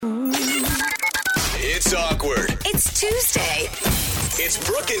It's awkward. It's Tuesday. It's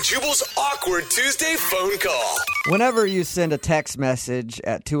Brooke and Jubal's Awkward Tuesday phone call. Whenever you send a text message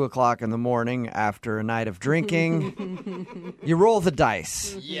at 2 o'clock in the morning after a night of drinking, you roll the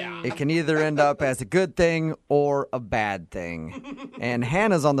dice. Yeah. It can either end up as a good thing or a bad thing. And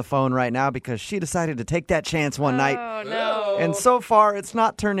Hannah's on the phone right now because she decided to take that chance one night. Oh, no. And so far, it's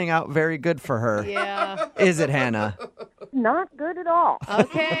not turning out very good for her. Yeah. Is it, Hannah? Not good at all.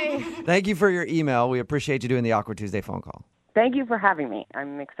 Okay. Thank you for your email. We appreciate you doing the Awkward Tuesday phone call. Thank you for having me.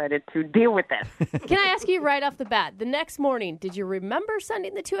 I'm excited to deal with this. Can I ask you right off the bat, the next morning, did you remember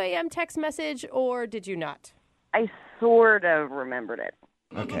sending the 2 a.m. text message or did you not? I sort of remembered it.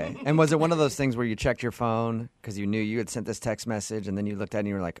 Okay. And was it one of those things where you checked your phone because you knew you had sent this text message and then you looked at it and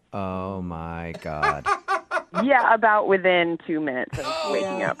you were like, oh, my God. Yeah, about within 2 minutes of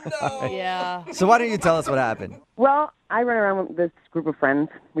waking up. Yeah. So why don't you tell us what happened? Well, I run around with this group of friends.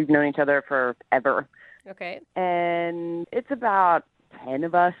 We've known each other forever. Okay. And it's about 10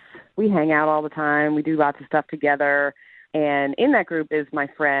 of us. We hang out all the time. We do lots of stuff together. And in that group is my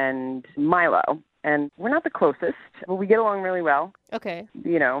friend Milo. And we're not the closest, but we get along really well. Okay.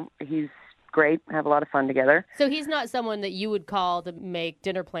 You know, he's great, have a lot of fun together. So he's not someone that you would call to make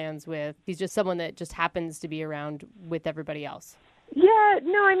dinner plans with. He's just someone that just happens to be around with everybody else. Yeah,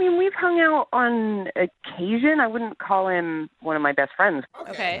 no, I mean, we've hung out on occasion. I wouldn't call him one of my best friends.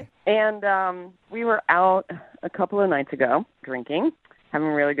 Okay. And we were out a couple of nights ago drinking, having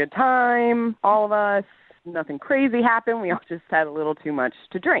a really good time, all of us. Nothing crazy happened. We all just had a little too much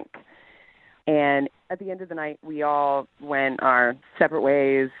to drink. And at the end of the night, we all went our separate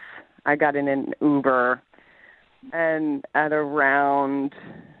ways. I got in an Uber, and at around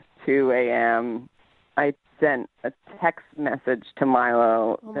 2 a.m., I sent a text message to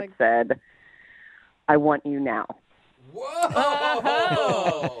Milo that said, I want you now.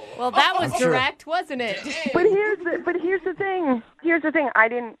 Whoa! Well, that was sure. direct, wasn't it? But here's the thing. Here's the thing. I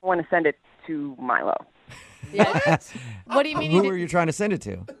didn't want to send it to Milo. Yeah. What do you mean Who you were did? you trying to send it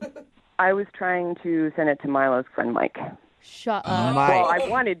to? I was trying to send it to Milo's friend Mike. Shut up. Well, I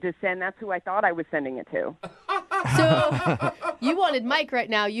wanted to send. That's who I thought I was sending it to. So you wanted Mike right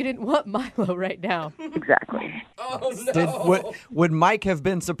now. You didn't want Milo right now. Exactly. Oh, no. Would Mike have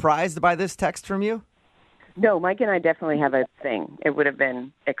been surprised by this text from you? No, Mike and I definitely have a thing. It would have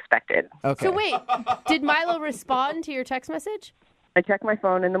been expected. Okay. So wait, did Milo respond to your text message? I checked my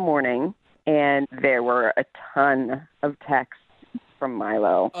phone in the morning, and there were a ton of texts from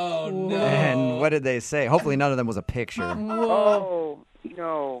Milo. Oh, no. And what did they say? Hopefully none of them was a picture. Oh,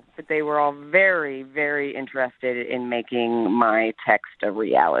 no. But they were all very, very interested in making my text a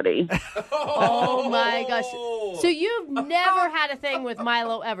reality. Oh my gosh. So you've never had a thing with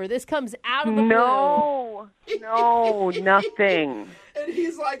Milo ever. This comes out of the blue. No, nothing. And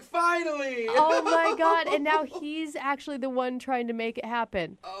he's like, finally. Oh my God. And now he's actually the one trying to make it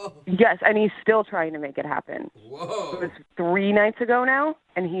happen. Yes, and he's still trying to make it happen. Whoa. It was 3 nights ago now,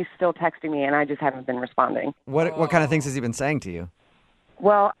 and he's still texting me, and I just haven't been responding. What kind of things has he been saying to you?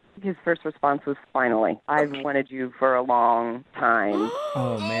 Well, his first response was, finally. I've wanted you for a long time.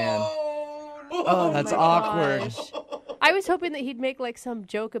 Oh, man. Oh, Oh, that's awkward. Gosh. I was hoping that he'd make like some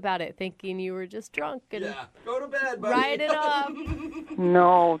joke about it, thinking you were just drunk and yeah. Go to bed, buddy. write it up.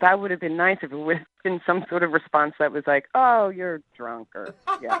 No, that would have been nice if it would have been some sort of response that was like, oh, you're drunk, or,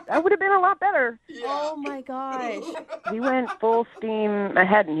 yeah, that would have been a lot better. Oh my gosh. He went full steam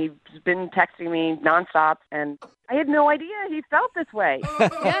ahead, and he's been texting me nonstop, and I had no idea he felt this way.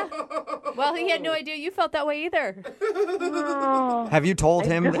 Yeah. Well, he had no idea you felt that way either. Oh, Have you told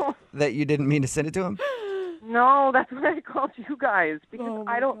him don't. that you didn't mean to send it to him? no, that's why I called you guys, because Oh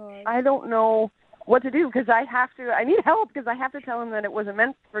my gosh. I don't know what to do, because I need help, because I have to tell him that it wasn't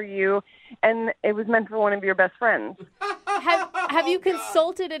meant for you, and it was meant for one of your best friends. Have you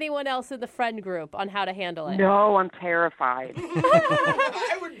consulted anyone else in the friend group on how to handle it? No, I'm terrified.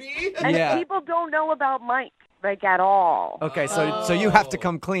 I would be. And Yeah. people don't know about Mike, like, at all. Okay, so you have to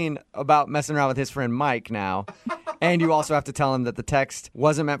come clean about messing around with his friend Mike now. And you also have to tell him that the text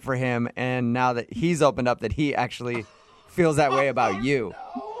wasn't meant for him, and now that he's opened up that he actually feels that way about you.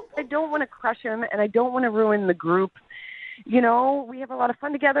 I don't want to crush him, and I don't want to ruin the group. You know, we have a lot of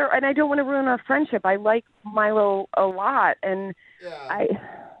fun together, and I don't want to ruin our friendship. I like Milo a lot, and Yeah.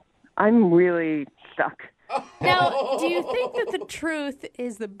 I'm really stuck. Now, do you think that the truth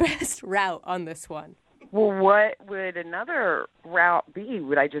is the best route on this one? Well, what would another route be?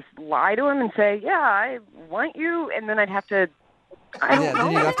 Would I just lie to him and say, yeah, I want you, and then I'd have to, I don't Yeah, know.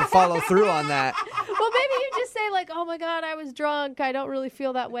 then you have to follow through on that. Well, maybe you just say like, "Oh my God, I was drunk. I don't really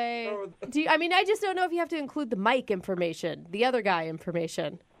feel that way." I just don't know if you have to include the Mike information, the other guy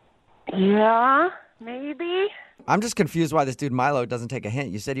information. Yeah, maybe. I'm just confused why this dude Milo doesn't take a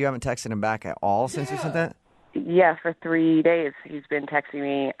hint. You said you haven't texted him back at all since you sent that? Yeah, for 3 days he's been texting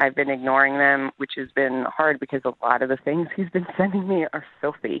me. I've been ignoring them, which has been hard because a lot of the things he's been sending me are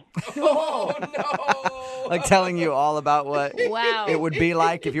filthy. Oh, no. Like telling you all about what Wow. it would be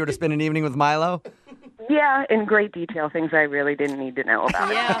like if you were to spend an evening with Milo? Yeah, in great detail, things I really didn't need to know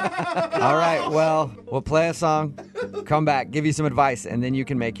about. Yeah. All right, well, we'll play a song, come back, give you some advice, and then you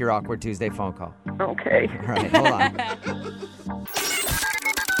can make your Awkward Tuesday phone call. Okay. All right, hold on.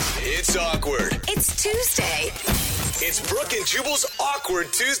 It's awkward. It's Tuesday. It's Brooke and Jubal's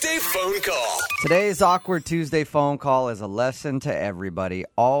Awkward Tuesday phone call. Today's Awkward Tuesday phone call is a lesson to everybody.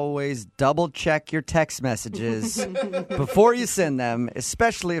 Always double check your text messages before you send them,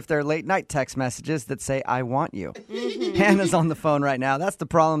 especially if they're late night text messages that say, I want you. Hannah's on the phone right now. That's the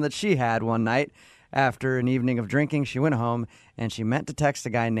problem that she had one night. After an evening of drinking, she went home and she meant to text a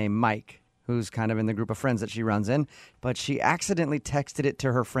guy named Mike, who's kind of in the group of friends that she runs in, but she accidentally texted it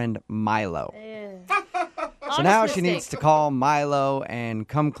to her friend Milo. So now she needs to call Milo and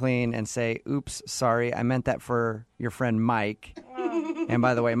come clean and say, oops, sorry, I meant that for your friend Mike. And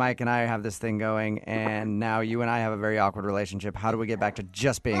by the way, Mike and I have this thing going, and now you and I have a very awkward relationship. How do we get back to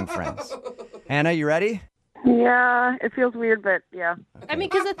just being friends? Hannah, you ready? Yeah, it feels weird, but yeah. I mean,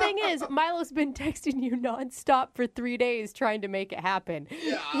 because the thing is, Milo's been texting you nonstop for 3 days trying to make it happen.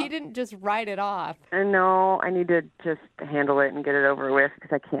 He didn't just write it off. I know I need to just handle it and get it over with because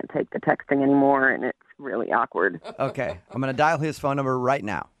I can't take the texting anymore, and it's really awkward. Okay, I'm going to dial his phone number right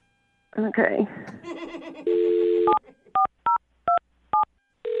now. Okay.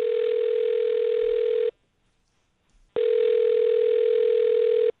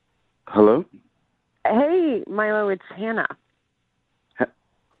 Hello? Hey, Milo, it's Hannah.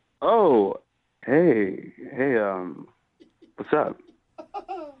 Oh, hey, what's up?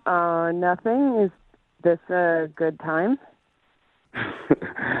 Nothing. Is this a good time?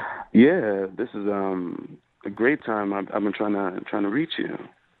 Yeah, this is a great time. I've been trying to reach you.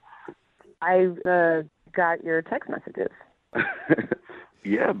 I've got your text messages.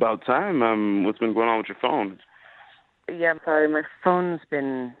 Yeah, about time. What's been going on with your phone? Yeah, I'm sorry. My phone's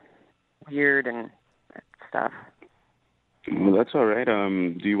been weird and stuff. Well, that's all right.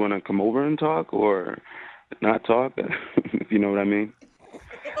 Do you want to come over and talk or not talk? If you know what I mean.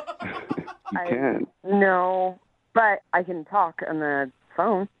 You can. No, but I can talk on the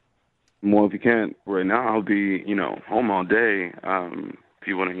phone. Well, if you can't right now, I'll be, home all day. If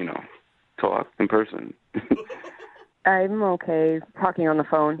you want to, talk in person. I'm okay talking on the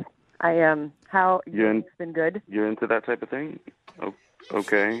phone. How it's been good? You're into that type of thing?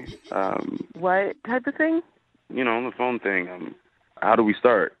 Okay. What type of thing? The phone thing. How do we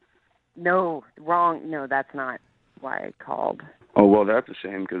start? No, wrong. No, that's not why I called. Oh, well, that's a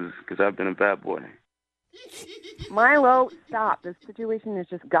shame because I've been a bad boy. Milo, stop. This situation has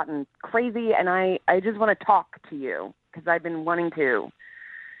just gotten crazy, and I just want to talk to you because I've been wanting to.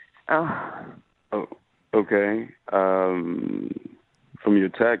 Oh, okay. From your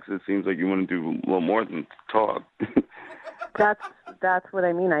text, it seems like you want to do a little more than talk. That's what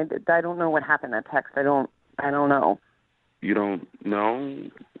I mean. I don't know what happened in that text. I don't know. You don't know?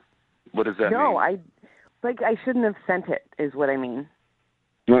 What does that mean? No, I shouldn't have sent it. Is what I mean.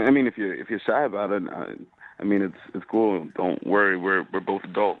 No, I mean if you're shy about it, I mean it's cool. Don't worry. We're both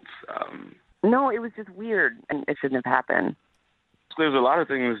adults. No, it was just weird, and it shouldn't have happened. There's a lot of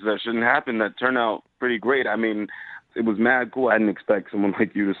things that shouldn't happen that turn out pretty great. I mean, it was mad cool. I didn't expect someone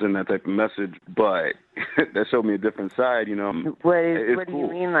like you to send that type of message, but that showed me a different side. What do you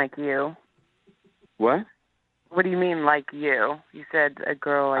mean, like you? What? What do you mean, like you? You said a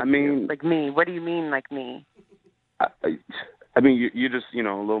girl like you, like me. What do you mean, like me? I mean, you're just, a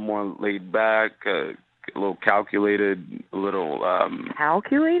little more laid back, a little calculated, a little...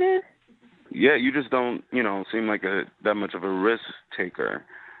 Calculated? Yeah, you just don't, seem like that much of a risk taker.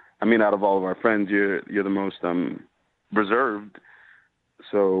 I mean, out of all of our friends, you're the most reserved.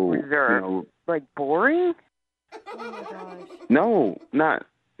 So, reserved? Like boring? Oh my gosh. No, not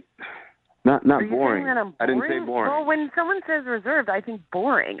Are you boring. saying that I'm boring. I didn't say boring. Well, when someone says reserved, I think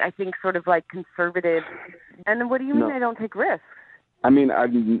boring. I think sort of like conservative. And what do you mean No. I don't take risks? I mean,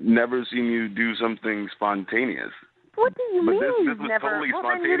 I've never seen you do something spontaneous. What do you But mean this you've was never? totally Well,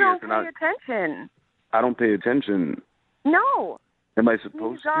 then you don't spontaneous, pay attention. I don't pay attention. No. Am I You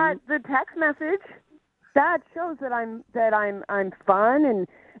supposed got to? the text message. That shows that I'm fun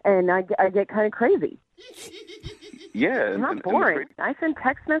and I get kind of crazy. Yeah. It's not and boring. I send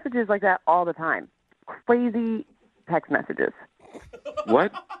text messages like that all the time. Crazy text messages.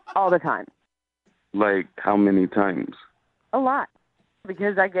 What? All the time. Like, how many times? A lot.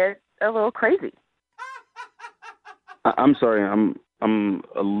 because I get a little crazy. I'm sorry, I'm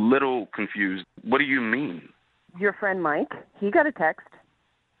a little confused. What do you mean? Your friend Mike, he got a text.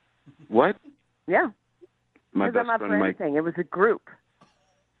 What? Yeah. My Because best I'm up friend for Mike. anything. It was a group.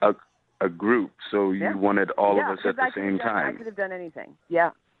 A group. So you Yeah. wanted all Yeah, of us at 'cause the I could've same done- I time. could have done anything. Yeah.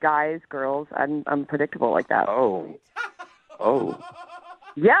 Guys, girls. I'm predictable like that. Oh.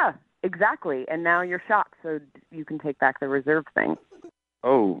 Yeah, exactly. And now you're shocked, so you can take back the reserve thing.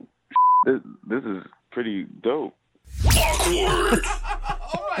 Oh. This is pretty dope. Awkward.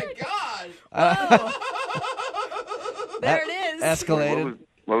 Oh my God. There it is. Escalated.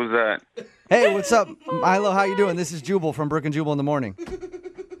 What was that? Hey, what's up, Milo? How you doing? This is Jubal from Brook and Jubal in the morning.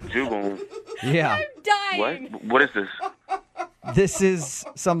 Jubal. Yeah. Dying. What? What is this? This is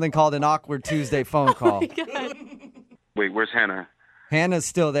something called an awkward Tuesday phone call. Wait, where's Hannah? Hannah's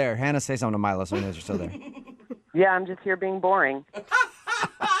still there. Hannah, say something to Milo so he knows you're still there. Yeah, I'm just here being boring.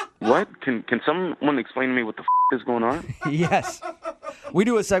 What? Can someone explain to me what the is going on? Yes. We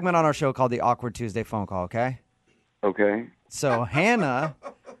do a segment on our show called the Awkward Tuesday phone call, okay? Okay. So Hannah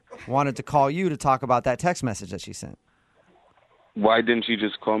wanted to call you to talk about that text message that she sent. Why didn't she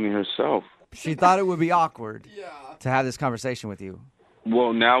just call me herself? She thought it would be awkward to have this conversation with you.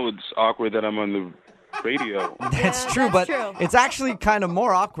 Well, now it's awkward that I'm on the radio. That's Yeah, true, that's but true. it's actually kind of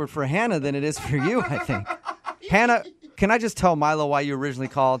more awkward for Hannah than it is for you, I think. Hannah, can I just tell Milo why you originally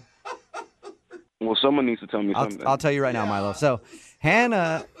called? Well, someone needs to tell me something. I'll tell you right now, Milo. So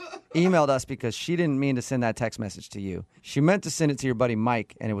Hannah emailed us because she didn't mean to send that text message to you. She meant to send it to your buddy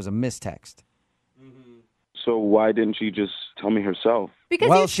Mike, and it was a mistext. So why didn't she just tell me herself? Because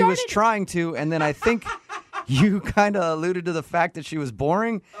Well, you she was started- trying to, and then I think you kind of alluded to the fact that she was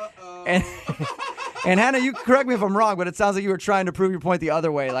boring. And Hannah, you correct me if I'm wrong, but it sounds like you were trying to prove your point the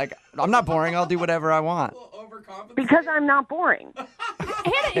other way. Like, I'm not boring. I'll do whatever I want. Overcompensate. Because I'm not boring.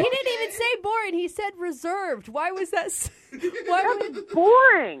 Hannah, he didn't even say boring. He said reserved. Why was that? Why would...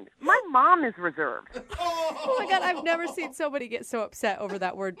 Boring. My mom is reserved. Oh my God, I've never seen somebody get so upset over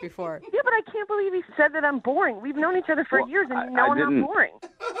that word before. Yeah, but I can't believe he said that I'm boring. We've known each other for Well, years, and I you know I'm didn't- not boring.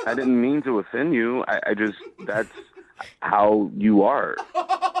 I didn't mean to offend you. I just, that's how you are.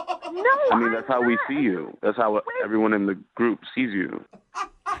 No, I mean, that's how we not. see you. That's how everyone in the group sees you.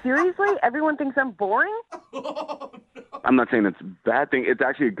 Seriously? Everyone thinks I'm boring? I'm not saying it's a bad thing. It's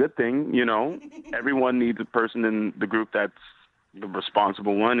actually a good thing, you know. Everyone needs a person in the group that's the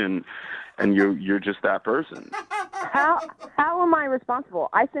responsible one, and you're just that person. How am I responsible?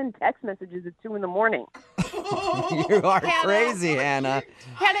 I send text messages at 2 in the morning. You are crazy, Hannah.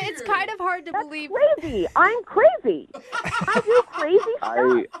 Hannah, it's kind of hard to believe. Crazy. I'm crazy. I do crazy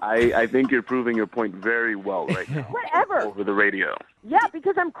stuff. I think you're proving your point very well right now Whatever. over the radio. Yeah,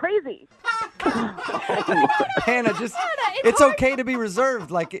 because I'm crazy. Hannah, just it's it's hard. okay to be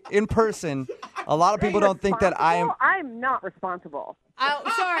reserved. Like in person, a lot of people don't think that I am. Responsible? I'm not responsible. Oh,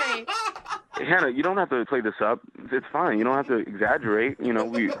 sorry. Hannah, you don't have to play this up. It's fine. You don't have to exaggerate. You know,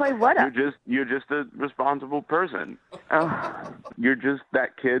 Play what up? you're just a responsible person. Oh. You're just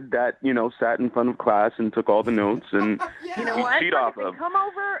that kid that, you know, sat in front of class and took all the notes and You know what? cheat off of.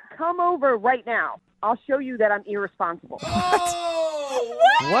 Come over right now. I'll show you that I'm irresponsible. Oh,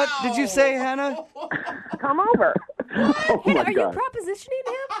 What did you say, Hannah? Come over. Oh Hannah, my are you God. propositioning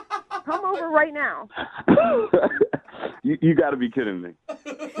him? Come over right now. you got to be kidding me.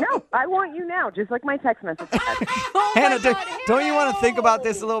 No, I want you now, just like my text message said. Oh my Hannah, God, don't you want to think about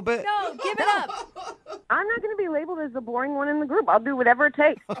this a little bit? No, give it up. I'm not going to be labeled as the boring one in the group. I'll do whatever it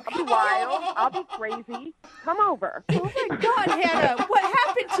takes. I'll be wild. I'll be crazy. Come over. Oh my God, Hannah, what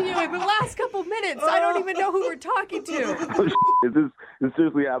happened to you in the last couple minutes? I don't even know who we're talking to. Is this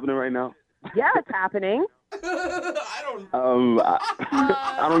seriously happening right now? Yeah, it's happening. I don't.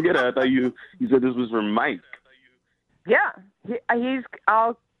 I don't get it. I thought you said this was for Mike. Yeah,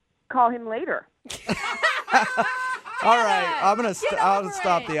 I'll call him later. All right, I'll over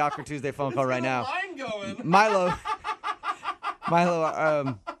stop it. the Awkward Tuesday phone call right now. Line going. Milo,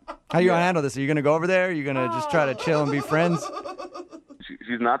 how you gonna handle this? Are you gonna go over there? Are you gonna just try to chill and be friends?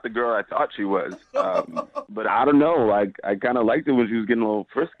 She's not the girl I thought she was. But I don't know. I kind of liked it when she was getting a little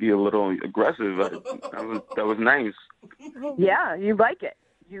frisky, a little aggressive. That was nice. Yeah, you like it.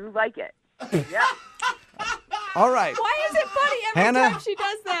 You like it. Yeah. All right, Why is it funny every Hannah? time she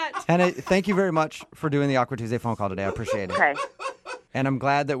does that? Hannah, thank you very much for doing the Awkward Tuesday phone call today. I appreciate it. Okay. And I'm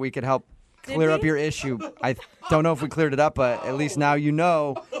glad that we could help clear we? up your issue. I don't know if we cleared it up, but at least now you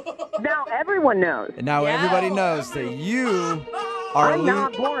know. Now everyone knows. And now Yeah. everybody knows that you are I'm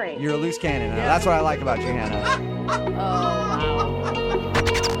not boring. You're a loose cannon. And that's what I like about you, Hannah. Oh, wow.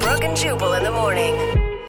 Brooke and Jubal in the morning.